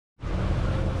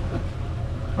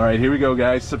All right, here we go,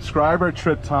 guys. Subscriber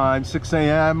trip time, 6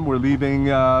 a.m. We're leaving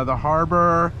the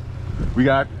harbor. We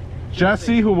got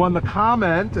Jesse, who won the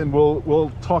comment, and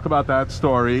we'll talk about that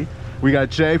story. We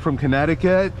got Jay from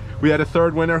Connecticut. We had a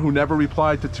third winner who never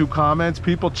replied to 2 comments.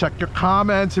 People, check your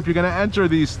comments if you're going to enter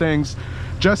these things.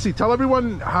 Jesse, tell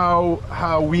everyone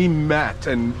how we met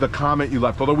and the comment you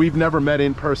left, although we've never met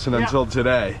in person until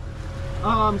today.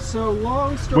 So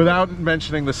long story. Without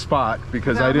mentioning the spot,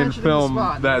 because I didn't film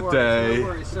that day. No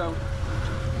worries. So,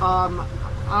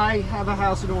 I have a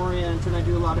house in Orient and I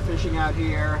do a lot of fishing out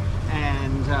here,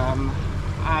 and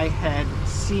I had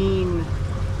seen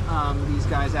these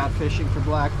guys out fishing for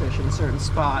blackfish in a certain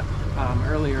spot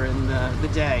earlier in the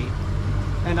day,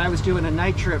 and I was doing a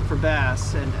night trip for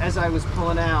bass, and as I was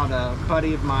pulling out, a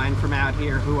buddy of mine from out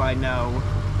here who I know,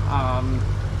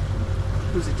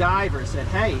 who's a diver, said,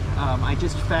 hey, I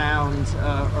just found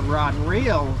a rod and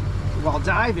reel while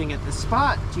diving at the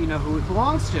spot. Do you know who it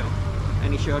belongs to?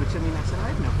 And he showed it to me, and I said, I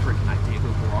have no freaking idea who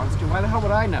it belongs to. Why the hell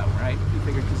would I know, right? He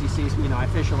figured because he sees me, you know, I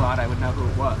fish a lot, I would know who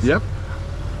it was. Yep.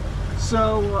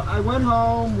 So I went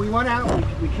home, we went out,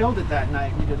 we killed it that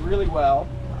night, we did really well,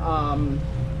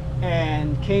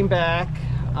 and came back.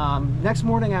 Next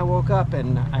morning I woke up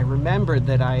and I remembered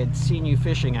that I had seen you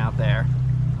fishing out there.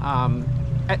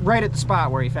 Right at the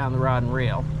spot where he found the rod and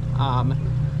reel,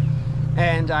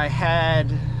 and I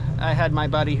had my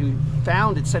buddy who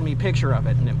found it send me a picture of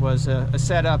it, and it was a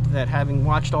setup that, having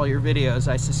watched all your videos,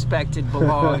 I suspected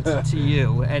belonged to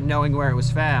you, and knowing where it was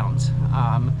found.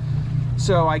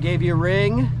 So I gave you a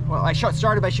ring. Well, I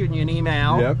started by shooting you an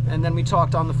email, and then we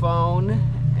talked on the phone,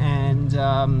 and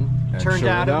turned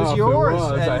out it was yours.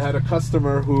 I had a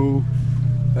customer who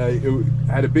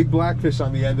had a big blackfish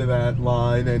on the end of that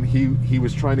line, and he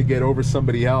was trying to get over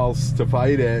somebody else to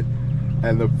fight it,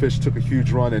 and the fish took a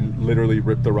huge run and literally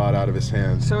ripped the rod out of his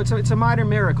hands. So it's a minor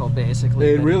miracle,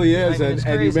 basically. It really is, I mean,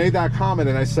 and you made that comment,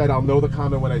 and I said I'll know the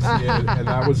comment when I see it, and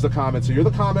that was the comment. So you're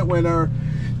the comment winner.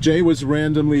 Jay was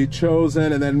randomly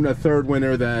chosen, and then a third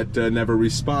winner that never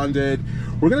responded.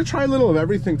 We're going to try a little of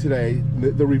everything today.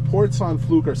 The reports on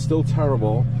Fluke are still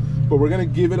terrible, but we're going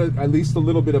to give it at least a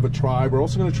little bit of a try. We're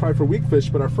also going to try for Weakfish,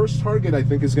 but our first target, I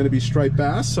think, is going to be striped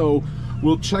bass, so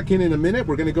we'll check in a minute.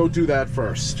 We're going to go do that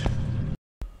first.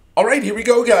 All right, here we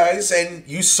go, guys, and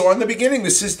you saw in the beginning,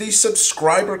 this is the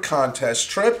subscriber contest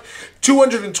trip.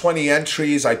 220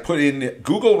 entries. I put in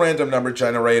Google random number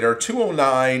generator,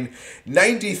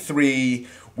 209-93.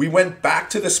 We went back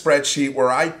to the spreadsheet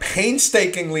where I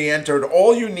painstakingly entered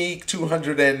all unique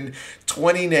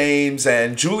 220 names,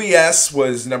 and Julie S.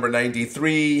 was number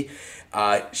 93.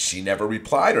 She never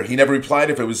replied, or he never replied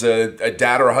if it was a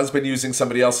dad or a husband using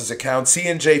somebody else's account.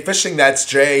 C&J Fishing, that's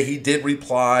Jay. He did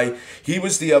reply. He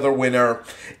was the other winner.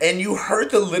 And you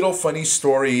heard the little funny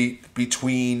story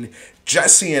between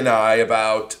Jesse and I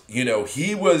about, you know,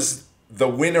 he was the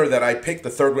winner that I picked, the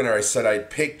third winner I said I'd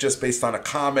pick just based on a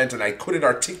comment, and I couldn't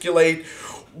articulate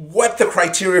what the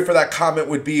criteria for that comment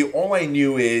would be. All I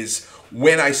knew is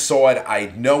when I saw it,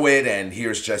 I'd know it, and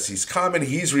here's Jesse's comment.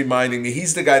 He's reminding me,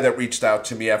 he's the guy that reached out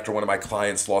to me after one of my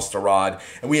clients lost a rod,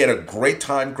 and we had a great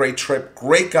time, great trip,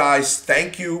 great guys.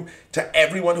 Thank you to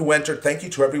everyone who entered. Thank you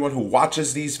to everyone who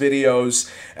watches these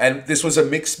videos, and this was a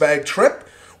mixed bag trip.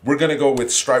 We're going to go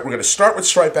with stripe. We're going to start with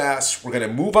striped bass. We're going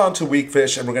to move on to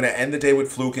Weakfish, and we're going to end the day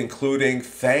with Fluke, including,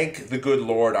 thank the good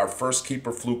Lord, our first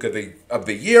keeper Fluke of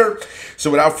the year. So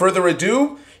without further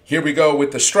ado, here we go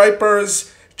with the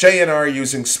stripers. Jay and I are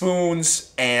using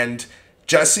spoons, and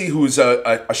Jesse, who's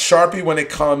a Sharpie when it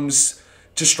comes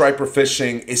to striper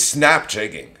fishing, is snap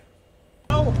jigging.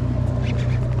 Oh.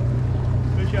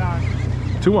 Fish on.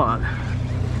 2 on.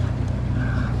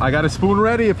 I got a spoon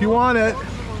ready if you want it.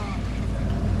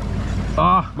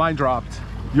 Ah, mine dropped.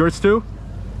 Yours too?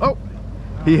 Oh,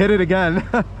 he hit it again.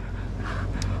 Let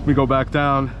me go back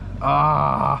down.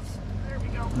 Ah,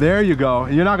 there you go.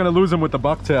 And you're not going to lose him with the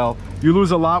bucktail. You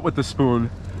lose a lot with the spoon.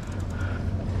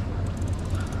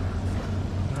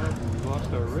 We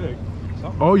lost our rig.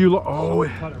 Oh, you oh.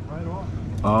 Cut it right off.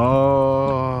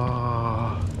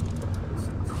 Oh.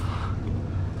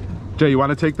 Jay, you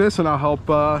want to take this and I'll help?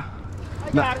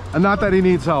 Not that he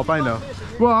needs help, I know.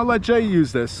 Well, I'll let Jay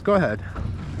use this. Go ahead.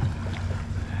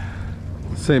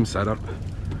 Same setup.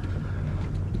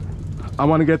 I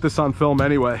want to get this on film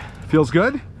anyway. Feels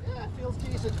good? Yeah, it feels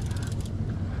decent.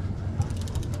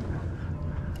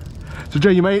 So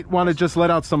Jay, you might want to just let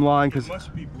out some line because... It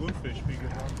must be bluefish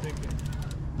because I'm thinking...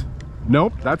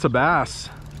 Nope, that's a bass.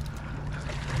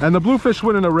 And the bluefish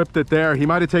wouldn't have ripped it there. He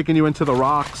might have taken you into the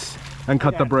rocks and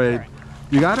cut the braid.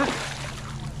 You got it?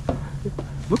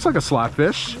 Looks like a slot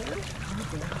fish.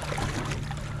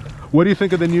 What do you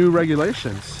think of the new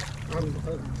regulations? I'm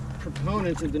a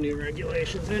proponent of the new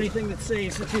regulations. Anything that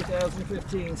saves for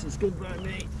 2015 is good by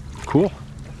me. Cool.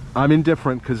 I'm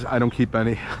indifferent because I don't keep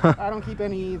any. I don't keep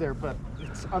any either, but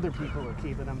it's other people are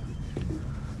keeping them.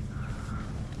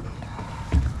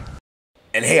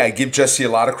 And hey, I give Jesse a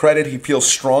lot of credit. He feels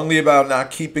strongly about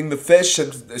not keeping the fish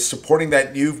and is supporting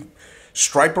that new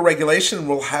striper regulation.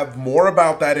 We'll have more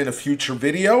about that in a future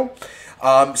video.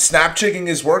 Snap jigging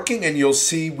is working, and you'll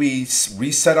see we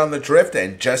reset on the drift,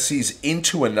 and Jesse's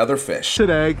into another fish.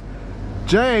 Today,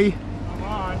 Jay. I'm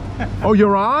on. Oh,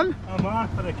 you're on? I'm on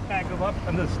for the cackle up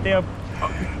and the stamp.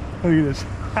 Look at this.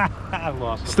 I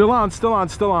lost it. Still on, still on,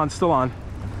 still on, still on.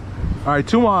 All right,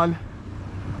 2 on.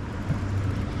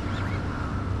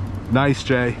 Nice,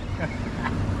 Jay.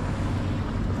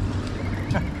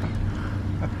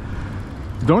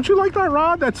 Don't you like that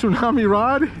rod, that tsunami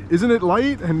rod? Isn't it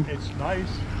light? And It's nice.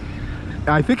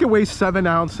 I think it weighs 7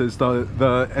 ounces,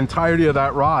 the entirety of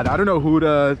that rod. I don't know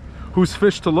whose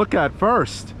fish to look at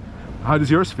first. How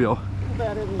does yours feel?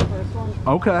 Better than the first one.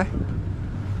 Okay.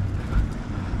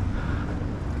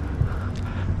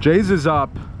 Jay's is up.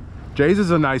 Jay's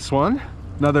is a nice one.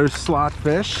 Another slot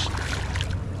fish.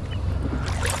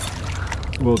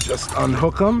 We'll just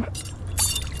unhook them.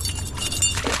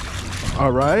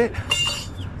 All right.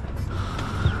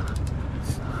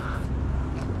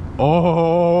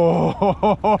 Oh,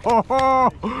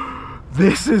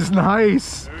 this is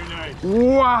nice. Very nice.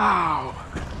 Wow.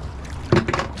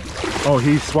 Oh,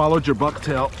 he swallowed your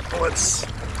bucktail. Let's.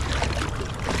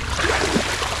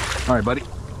 All right, buddy.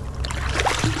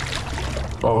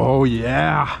 Oh,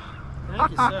 yeah.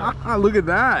 Thank you, sir. Look at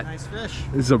that. Nice fish.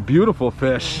 It's a beautiful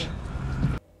fish.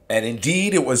 And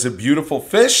indeed, it was a beautiful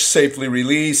fish, safely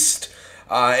released,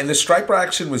 and the striper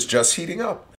action was just heating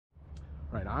up.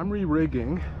 Right, I'm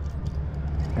re-rigging,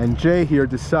 and Jay here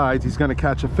decides he's going to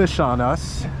catch a fish on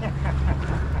us.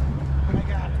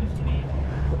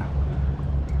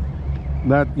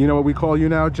 That, you know what we call you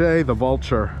now, Jay? The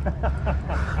vulture.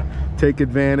 Take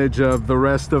advantage of the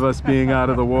rest of us being out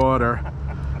of the water.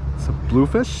 It's a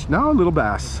bluefish? No, a little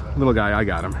bass. Little guy, I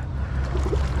got him.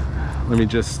 Let me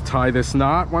just tie this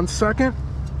knot 1 second.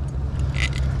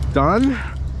 Done.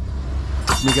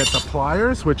 Let me get the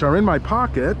pliers, which are in my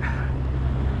pocket.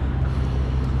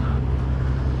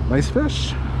 Nice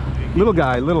fish. Little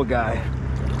guy, little guy.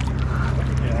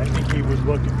 Yeah, I think he was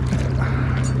looking.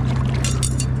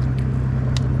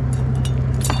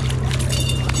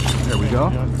 There we go.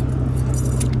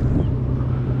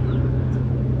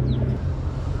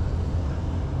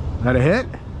 That a hit?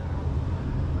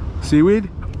 Seaweed?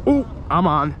 Ooh, I'm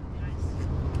on.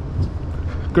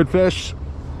 Good fish.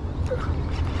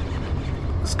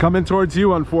 It's coming towards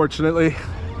you, unfortunately.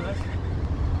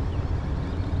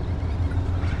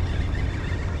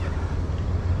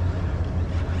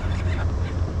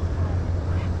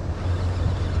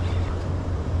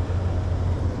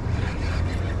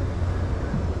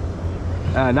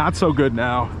 Not so good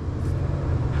now.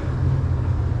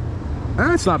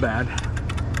 It's not bad.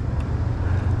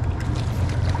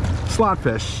 Slot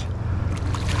fish.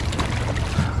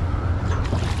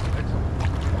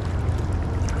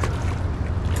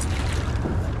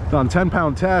 On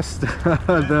 10-pound test,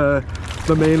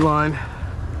 the main line.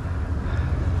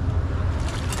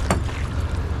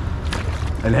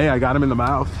 And hey, I got him in the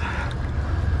mouth.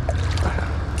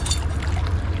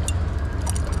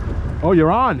 Oh,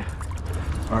 you're on.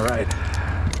 All right.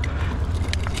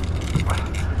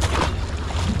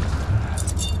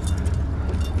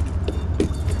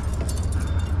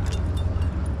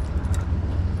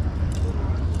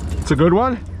 It's a good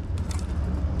one.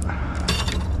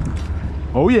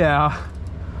 Oh yeah.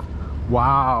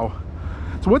 Wow.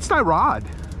 So what's that rod?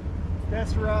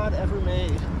 Best rod ever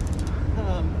made.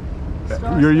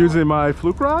 You're using my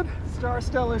Fluke rod? Star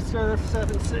Stellar Surf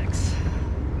 7.6.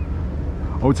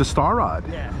 Oh, it's a star rod.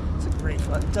 Yeah, it's a great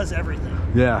rod. It does everything.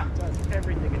 Yeah. It does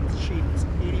everything in it's cheap. It's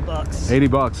 80 bucks. 80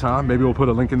 bucks, huh? Maybe we'll put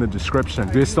a link in the description.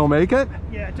 Do you still make it?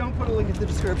 Yeah, don't put a link in the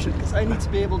description because I need to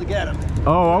be able to get them.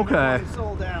 Oh, okay. I'm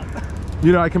sold out.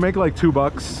 You know, I can make like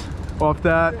 $2 off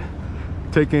that.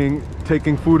 Taking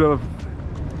food out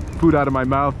of my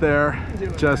mouth there,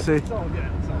 Jesse. It's all good.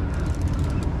 It's all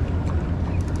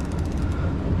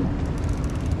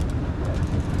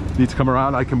good. Need to come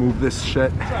around. I can move this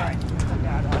shit. It's all right.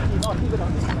 I'll keep it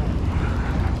on this side.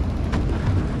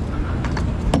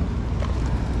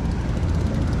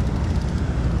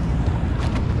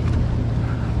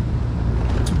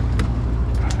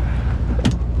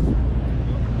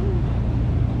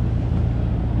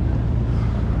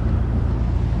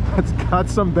 It's got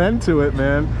some bend to it,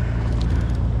 man.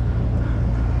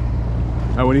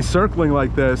 All And when he's circling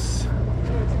like this,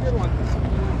 It's a good one.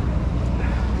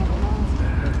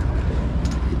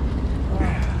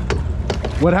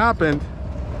 what happened?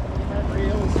 That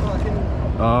reel is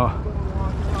fucking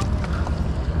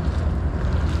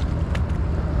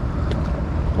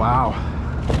wow.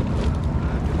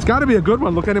 It's got to be a good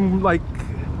one. Look at him, like,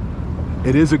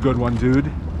 it is a good one,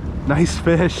 dude. Nice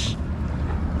fish.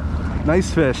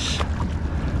 Nice fish.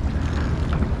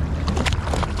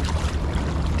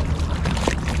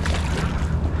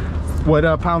 What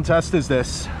pound test is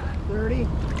this? 30.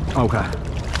 Okay.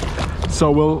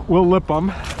 So we'll lip them.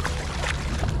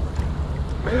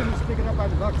 Maybe just pick it up by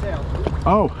the bucktail.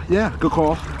 Oh yeah, good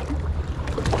call.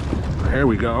 There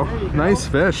we go. There you go. Nice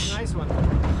fish. Nice one.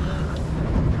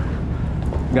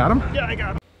 Got him? Yeah, I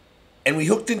got him. And we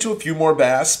hooked into a few more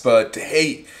bass, but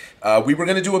hey, we were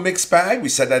going to do a mixed bag. We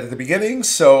said that at the beginning,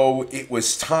 so it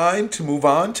was time to move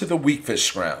on to the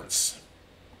Weakfish grounds.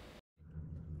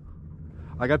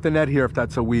 I got the net here if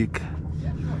that's a week.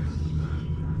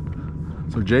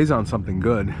 So Jay's on something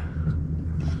good.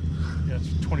 Yeah, it's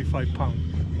a 25-pound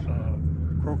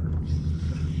croaker.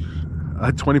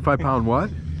 A 25-pound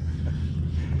what?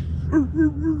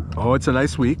 Oh, it's a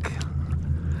nice week.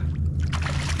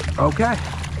 Okay,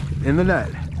 in the net.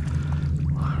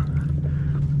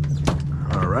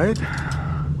 All right,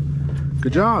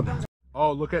 good job.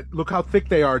 Oh, look how thick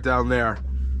they are down there.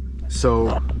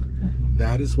 So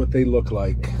that is what they look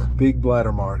like. Big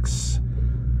bladder marks.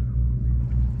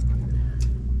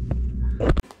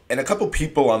 And a couple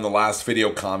people on the last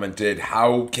video commented,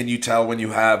 how can you tell when you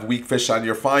have weak fish on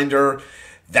your finder?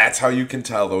 That's how you can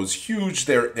tell. Those huge,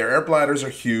 their air bladders are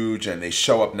huge and they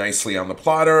show up nicely on the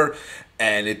plotter.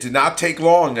 And it did not take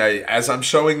long. As I'm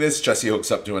showing this, Jesse hooks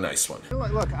up to a nice one.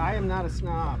 Look, I am not a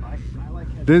snob. I like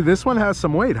catching. This one has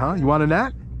some weight, huh? You want a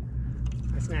net?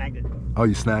 I snagged it. Oh,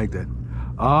 you snagged it.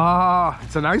 Ah,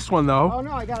 it's a nice one though. Oh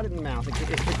no, I got it in the mouth.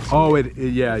 Oh,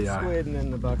 yeah. Squid and then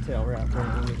the bucktail wrapped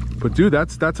around it. But dude,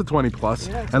 that's a 20 plus.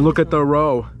 Yeah, and look at the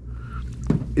row.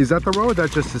 Is that the row or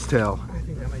that's just his tail? I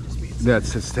think that might just be.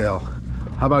 That's his tail.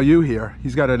 How about you here?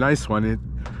 He's got a nice one. It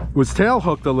was tail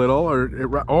hooked a little,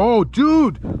 oh,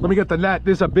 dude! Let me get the net.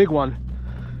 This is a big one.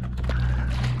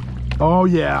 Oh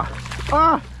yeah.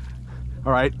 Ah!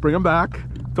 All right, bring him back.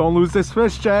 Don't lose this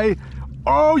fish, Jay.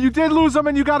 Oh, you did lose him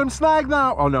and you got him snagged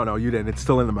now. Oh no, you didn't. It's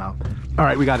still in the mouth. All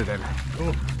right, we got it in.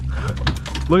 Cool.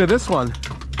 Look at this one.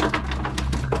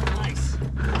 Nice.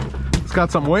 It's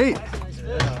got some weight. Nice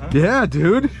fish. Yeah,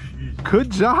 dude.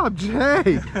 Good job,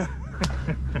 Jay.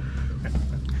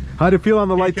 How'd it feel on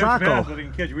the light tackle? Bass, I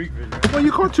didn't catch weak fish, right? Well,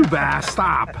 you caught two bass.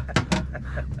 Stop.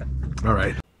 All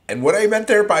right. And what I meant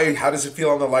there by how does it feel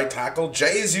on the light tackle,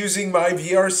 Jay is using my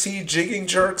VRC Jigging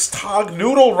Jerks Tog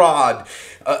Noodle Rod,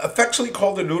 affectionately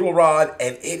called the Noodle Rod,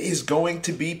 and it is going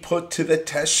to be put to the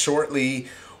test shortly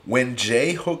when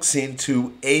Jay hooks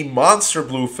into a monster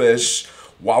bluefish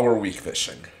while we're weak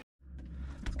fishing.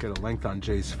 Let's get a length on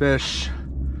Jay's fish.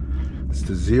 It's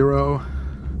to 0.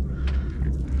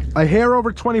 A hair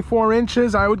over 24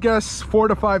 inches, I would guess 4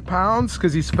 to 5 pounds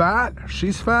because he's fat,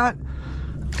 she's fat.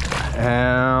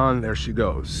 And there she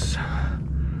goes.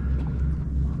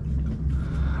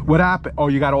 What happened? Oh,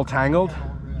 you got all tangled?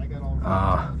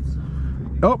 Oh,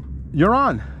 you're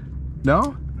on.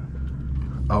 No?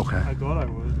 Okay. I thought I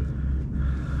was.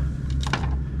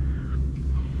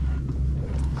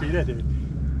 See that? It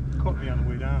caught me on the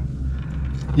way down.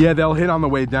 Yeah, they'll hit on the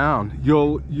way down.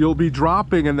 You'll be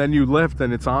dropping and then you lift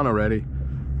and it's on already.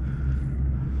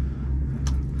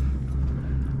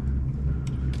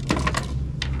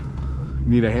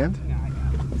 Need a hand? Yeah, I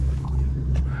got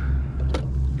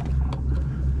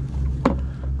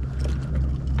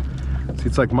it. See,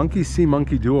 it's like monkey see,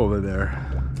 monkey do over there.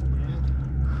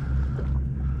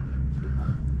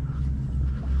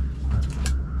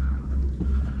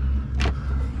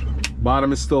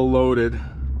 Bottom is still loaded.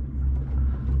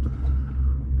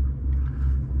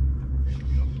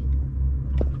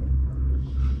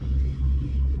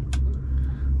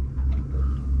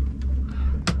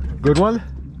 Good one?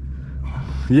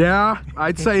 Yeah,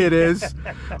 I'd say it is.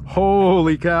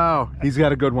 Holy cow. He's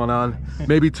got a good one on.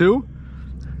 Maybe 2?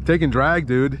 Take and drag,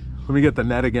 dude. Let me get the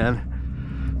net again.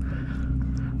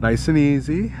 Nice and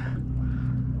easy.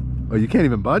 Oh, you can't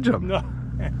even budge him. No,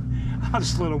 I'll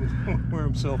just let him wear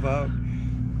himself out.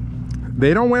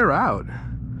 They don't wear out.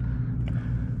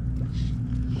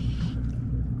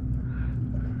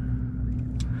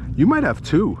 You might have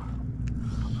 2.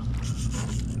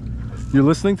 You're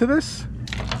listening to this?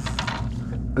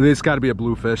 It's got to be a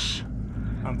bluefish.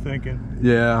 I'm thinking.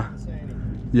 Yeah.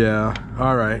 Yeah.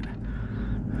 All right.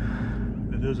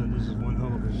 It isn't. This is one hell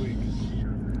of a week.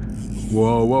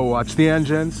 Whoa, whoa, watch the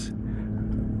engines.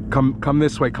 Come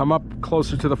this way, come up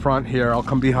closer to the front here. I'll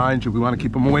come behind you. We want to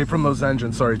keep them away from those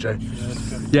engines. Sorry, Jay.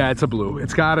 Yeah, it's a blue.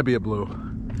 It's gotta be a blue.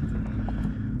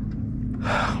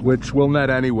 Which we'll net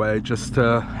anyway, just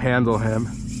to handle him.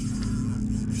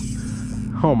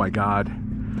 Oh my God.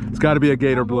 It's gotta be a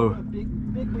gator blue.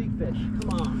 Big weakfish,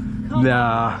 come on. Come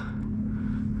Nah.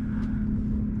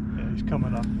 Yeah, he's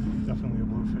coming up. Definitely a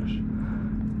bluefish.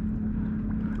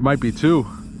 It might be two.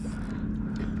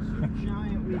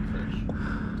 Giant weakfish.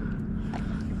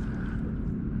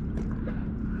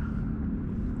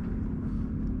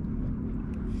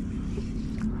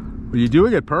 Well, you're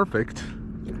doing it perfect.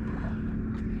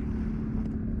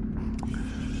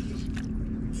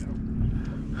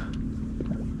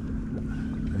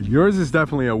 Yours is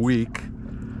definitely a weak.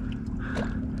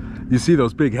 You see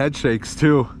those big head shakes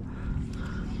too.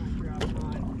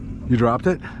 You dropped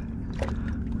it?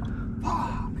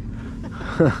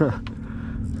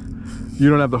 You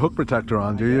don't have the hook protector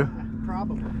on, do you?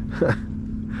 Probably.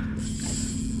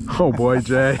 Oh boy,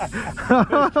 Jay.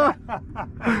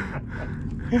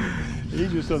 He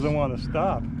just doesn't want to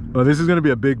stop. Well, this is going to be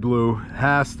a big blue.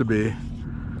 Has to be.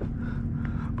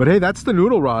 But hey, that's the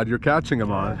noodle rod you're catching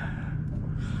him on.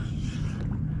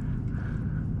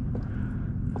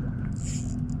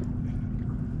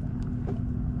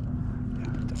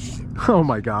 Oh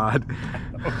my God.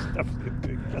 That was definitely a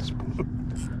big ass blue.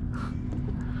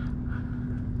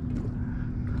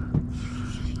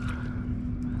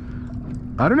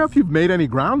 I don't know if you've made any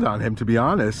ground on him, to be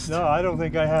honest. No, I don't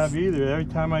think I have either. Every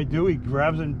time I do, he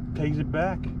grabs and takes it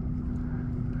back. Come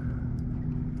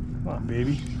on,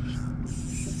 baby.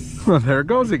 Well, there it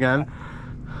goes again.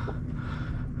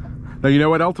 Now, you know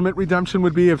what ultimate redemption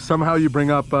would be? If somehow you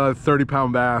bring up a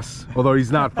 30-pound bass. Although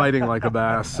he's not fighting like a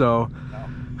bass, so... No,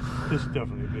 this is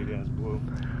definitely a big ass blue.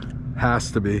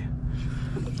 Has to be.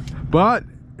 But,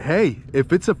 hey,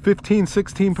 if it's a 15,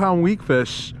 16-pound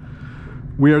weakfish,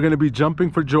 we are going to be jumping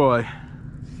for joy.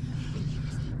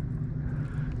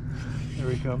 There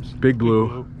he comes. Big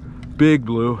blue. Big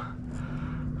blue.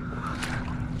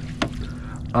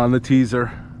 On the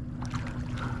teaser.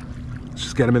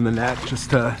 Just get him in the net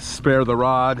just to spare the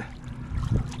rod.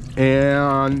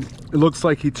 And it looks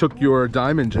like he took your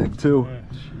diamond jig too. Yeah,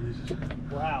 Jesus.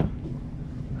 Wow.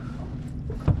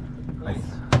 I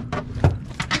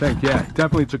think, yeah,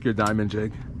 definitely took your diamond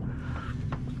jig.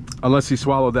 Unless he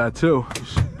swallowed that too.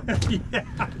 Yeah.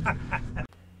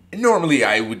 Normally,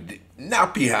 I would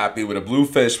not be happy with a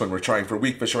bluefish when we're trying for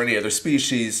weakfish or any other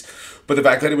species, but the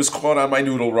fact that it was caught on my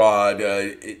noodle rod,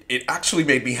 it actually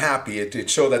made me happy. It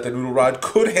showed that the noodle rod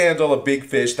could handle a big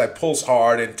fish that pulls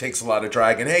hard and takes a lot of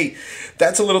drag. And hey,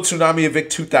 that's a little Tsunami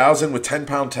Vic 2000 with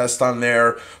 10-pound test on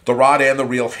there. The rod and the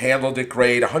reel handled it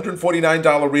great.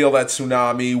 $149 reel, that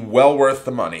Tsunami, well worth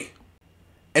the money.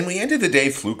 And we ended the day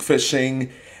fluke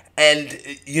fishing. And,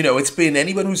 you know, it's been,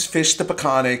 anyone who's fished the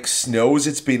Peconics knows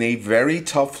it's been a very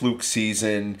tough fluke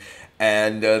season.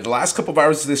 And the last couple of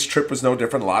hours of this trip was no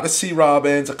different. A lot of sea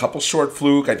robins, a couple short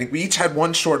fluke. I think we each had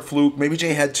one short fluke. Maybe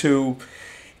Jay had two.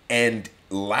 And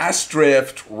last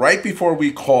drift, right before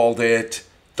we called it,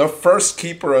 the first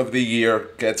keeper of the year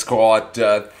gets caught.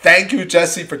 Thank you,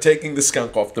 Jesse, for taking the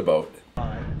skunk off the boat.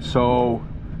 So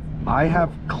I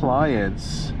have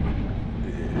clients.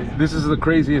 This is the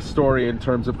craziest story in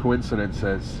terms of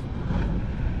coincidences.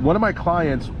 One of my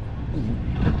clients,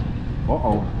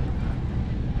 uh-oh.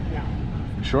 Yeah.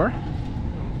 Sure? I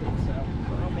don't think so.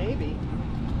 Well, maybe.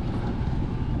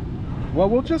 Well,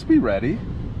 we'll just be ready.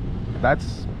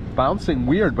 That's bouncing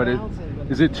weird, but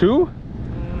is it two?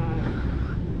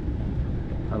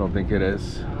 I don't think it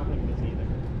is. I don't think it is either.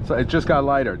 So it just got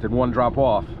lighter. Did one drop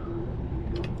off?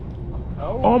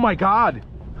 Oh my God!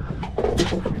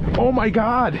 Oh my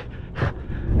God!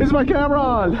 Is my camera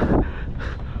on?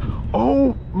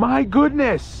 Oh my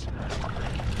goodness!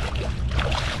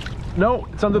 No,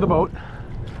 it's under the boat.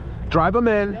 Drive them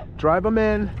in. Yep. Drive them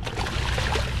in.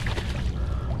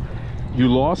 You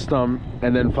lost them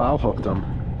and then foul hooked them.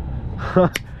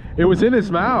 It was in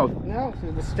his mouth. No,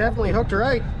 it was definitely hooked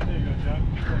right. There you go, John.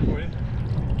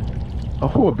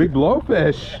 Oh, a big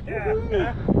blowfish.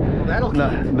 Yeah. Well, that'll keep.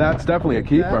 No, that's definitely a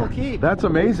keeper. That'll keep. That's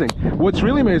amazing. What's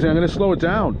really amazing, I'm going to slow it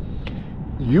down.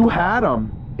 You had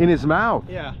him in his mouth.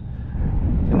 Yeah.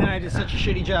 And then I did such a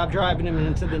shitty job driving him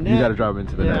into the net. You got to drive him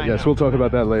into the net. I Yes, know. we'll talk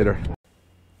about that later.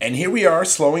 And here we are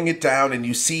slowing it down, and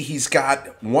you see he's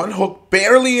got one hook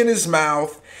barely in his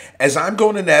mouth. As I'm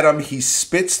going to net him, he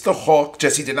spits the hook.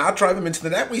 Jesse did not drive him into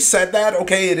the net. We said that.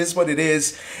 Okay, it is what it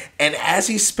is. And as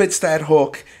he spits that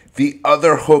hook, the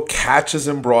other hook catches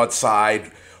him broadside.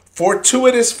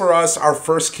 Fortuitous for us, our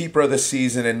first keeper of the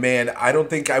season, and man, I don't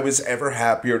think I was ever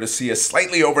happier to see a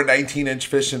slightly over 19-inch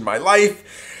fish in my life.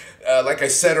 Like I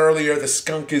said earlier, the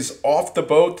skunk is off the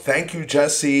boat. Thank you,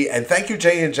 Jesse, and thank you,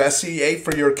 Jay and Jesse,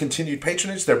 for your continued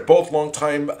patronage. They're both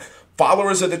longtime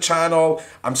followers of the channel.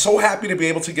 I'm so happy to be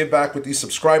able to give back with these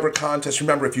subscriber contests.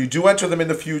 Remember, if you do enter them in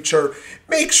the future,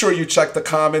 make sure you check the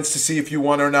comments to see if you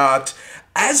won or not.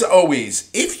 As always,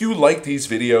 if you like these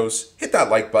videos, hit that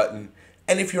like button.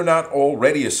 And if you're not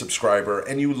already a subscriber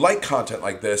and you like content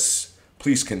like this,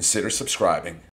 please consider subscribing.